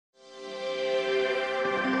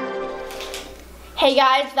Hey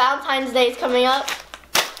guys, Valentine's Day is coming up.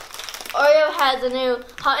 Oreo has a new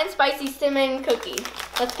hot and spicy cinnamon cookie.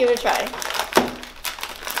 Let's give it a try.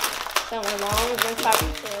 That one long, one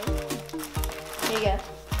chocolate too. Here you go.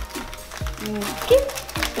 Okay.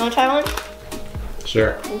 You wanna try one?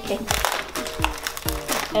 Sure. Okay.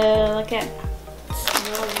 Look at it.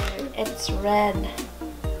 It's red.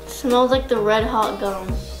 It smells like the red hot gum.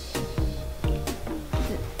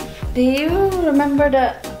 Do you remember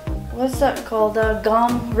the, what's that called? The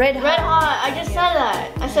gum? Red hot. Red hot, I just said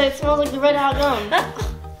that. I said it smells like the red hot gum.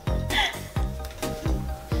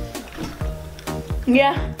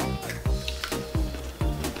 Yeah.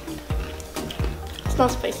 It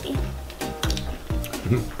smells spicy.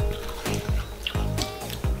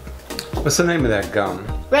 What's the name of that gum?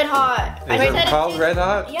 Red hot. Is it called Red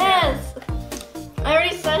Hot? Yes. I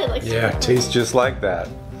already said it like Yeah, it tastes just like that.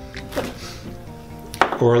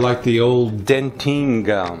 Or like the old dentine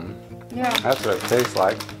gum. Yeah. That's what it tastes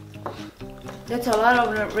like. That's a lot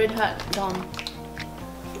of the red hot gum.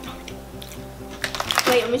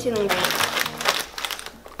 Wait, let me see the ingredients.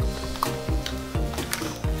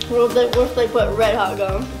 Where they put red hot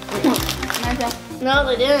gum? No,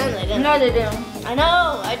 they didn't. They didn't. No, they didn't. I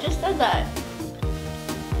know. I just said that.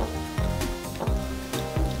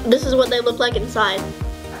 This is what they look like inside.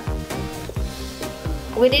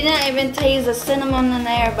 We didn't even taste the cinnamon in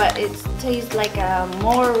there, but it tastes like a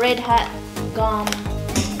more red hot gum.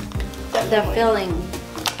 The filling.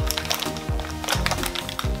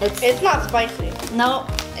 It's not spicy. No,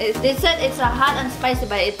 they said it's a hot and spicy,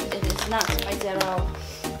 but it is not spicy at all.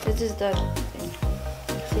 This is the,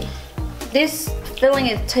 see, this filling,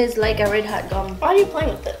 it tastes like a red hot gum. Why are you playing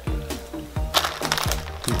with it?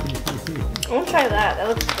 I want to try that. That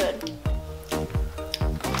looks good.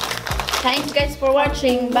 Thanks guys for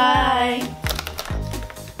watching. Bye.